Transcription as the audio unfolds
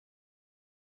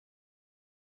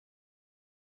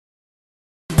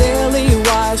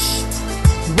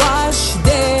wash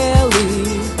daily,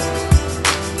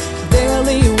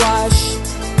 daily wash,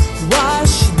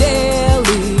 wash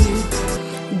daily.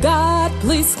 God,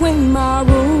 please clean my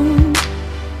room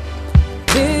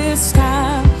this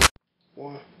time.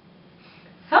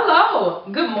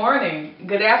 Hello, good morning,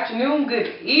 good afternoon,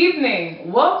 good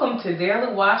evening. Welcome to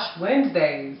Daily Wash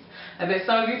Wednesdays. I bet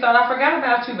some of you thought I forgot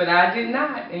about you, but I did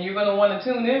not, and you're going to want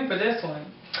to tune in for this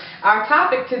one. Our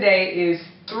topic today is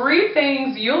 3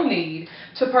 things you'll need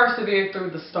to persevere through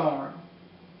the storm.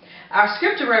 Our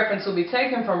scripture reference will be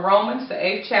taken from Romans, the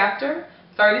 8th chapter,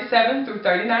 37 through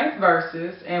 39th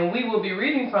verses, and we will be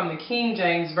reading from the King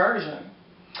James Version.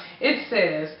 It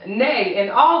says, "Nay, in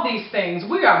all these things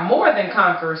we are more than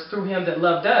conquerors through him that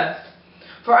loved us.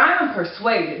 For I am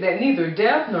persuaded that neither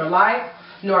death nor life,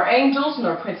 nor angels,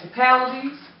 nor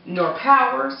principalities, nor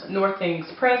powers, nor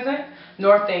things present,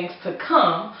 nor things to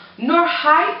come, nor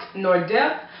height, nor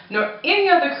depth, nor any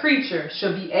other creature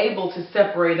shall be able to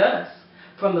separate us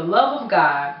from the love of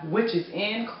God, which is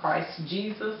in Christ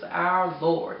Jesus our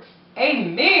Lord."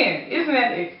 Amen. Isn't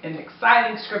that an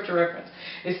exciting scripture reference?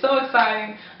 It's so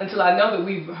exciting until I know that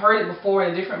we've heard it before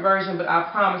in a different version, but I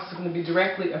promise it's going to be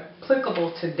directly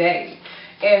applicable today.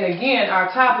 And again, our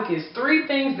topic is 3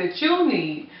 things that you'll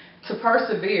need to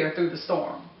persevere through the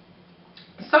storm.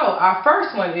 So our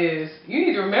first one is you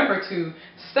need to remember to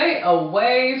stay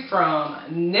away from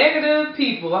negative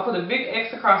people. I put a big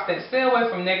X across that. Stay away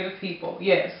from negative people.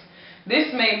 Yes.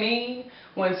 This may mean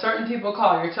when certain people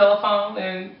call your telephone,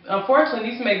 and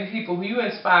unfortunately these may be people who you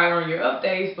inspire on your up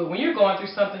days, but when you're going through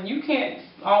something, you can't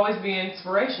always be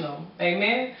inspirational.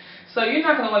 Amen? So you're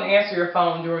not going to want to answer your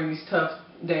phone during these tough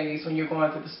days when you're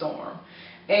going through the storm.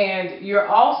 And you're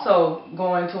also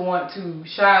going to want to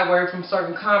shy away from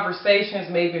certain conversations,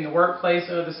 maybe in the workplace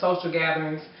or the social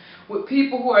gatherings, with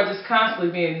people who are just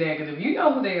constantly being negative. You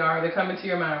know who they are. They're coming to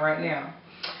your mind right now.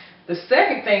 The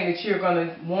second thing that you're going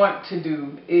to want to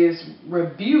do is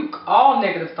rebuke all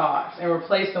negative thoughts and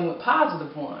replace them with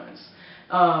positive ones.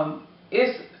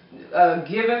 It's a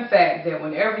given fact that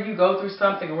whenever you go through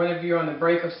something or whenever you're on the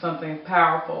brink of something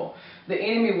powerful, the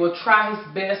enemy will try his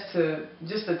best to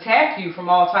just attack you from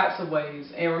all types of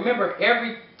ways. And remember,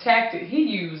 every tactic he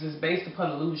uses is based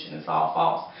upon illusion. It's all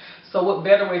false. So what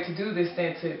better way to do this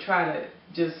than to try to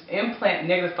just implant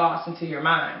negative thoughts into your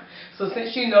mind. So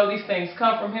since you know these things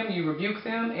come from him, you rebuke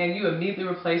them and you immediately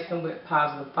replace them with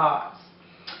positive thoughts.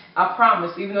 I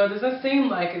promise, even though it doesn't seem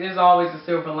like it, there's always a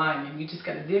silver lining. You just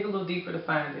got to dig a little deeper to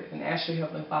find it and ask your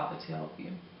Heavenly Father to help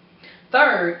you.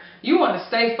 Third, you want to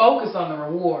stay focused on the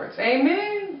rewards.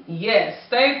 Amen? Yes,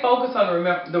 stay focused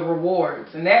on the rewards.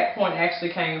 And that point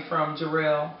actually came from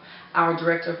Jarrell, our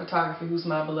director of photography, who's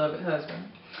my beloved husband.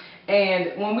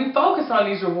 And when we focus on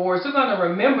these rewards, we're going to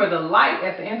remember the light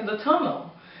at the end of the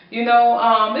tunnel. You know,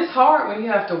 it's hard when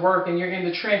you have to work and you're in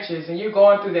the trenches and you're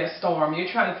going through that storm. You're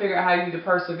trying to figure out how you need to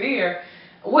persevere.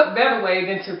 What better way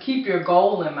than to keep your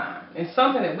goal in mind? And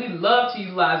something that we love to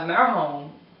utilize in our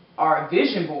home are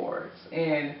vision boards.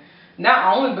 And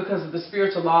not only because of the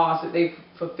spiritual laws that they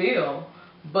fulfill,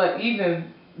 but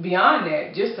even beyond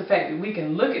that, just the fact that we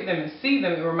can look at them and see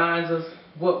them, it reminds us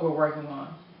what we're working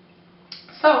on.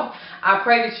 So I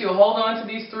pray that you'll hold on to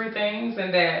these 3 things,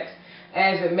 and that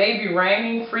as it may be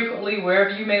raining frequently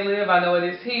wherever you may live, I know it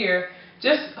is here,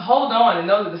 just hold on and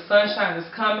know that the sunshine is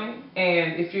coming.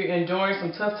 And if you're enduring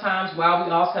some tough times while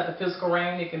we also have the physical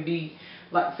rain, it can be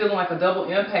like feeling like a double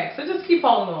impact. So just keep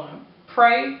holding on.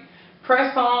 Pray,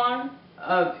 press on,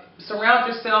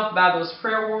 surround yourself by those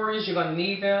prayer warriors. You're going to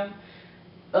need them.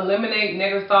 Eliminate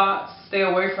negative thoughts. Stay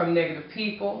away from negative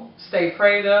people. Stay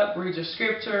prayed up. Read your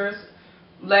scriptures.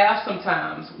 Laugh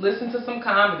sometimes. Listen to some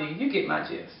comedy. You get my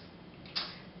gist.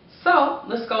 So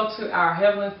let's go to our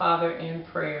Heavenly Father in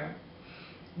prayer.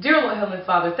 Dear Lord Heavenly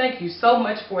Father, thank you so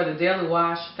much for the Daily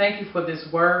Wash. Thank you for this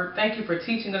word. Thank you for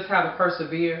teaching us how to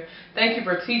persevere. Thank you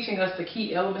for teaching us the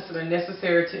key elements that are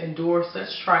necessary to endure such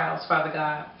trials, Father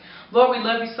God. Lord, we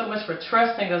love you so much for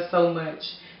trusting us so much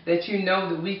that you know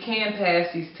that we can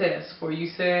pass these tests. For you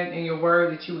said in your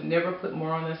word that you would never put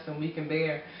more on us than we can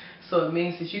bear. So it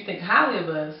means that you think highly of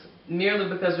us merely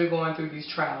because we're going through these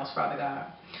trials, Father God.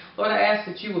 Lord, I ask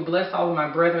that you would bless all of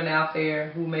my brethren out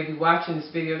there who may be watching this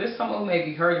video. There's someone who may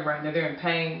be hurting right now. They're in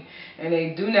pain and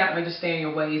they do not understand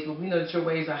your ways, but we know that your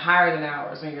ways are higher than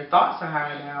ours and your thoughts are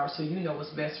higher than ours, so you know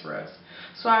what's best for us.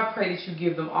 So I pray that you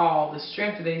give them all the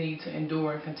strength that they need to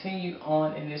endure and continue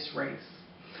on in this race.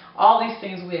 All these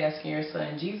things we ask in your Son,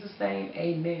 in Jesus' name,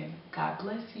 amen. God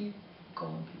bless you. Go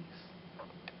in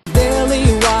peace.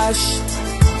 Daily wash,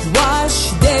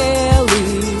 wash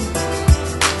daily.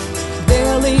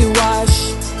 Daily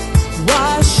wash,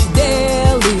 wash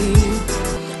daily.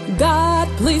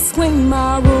 please clean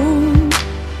my room.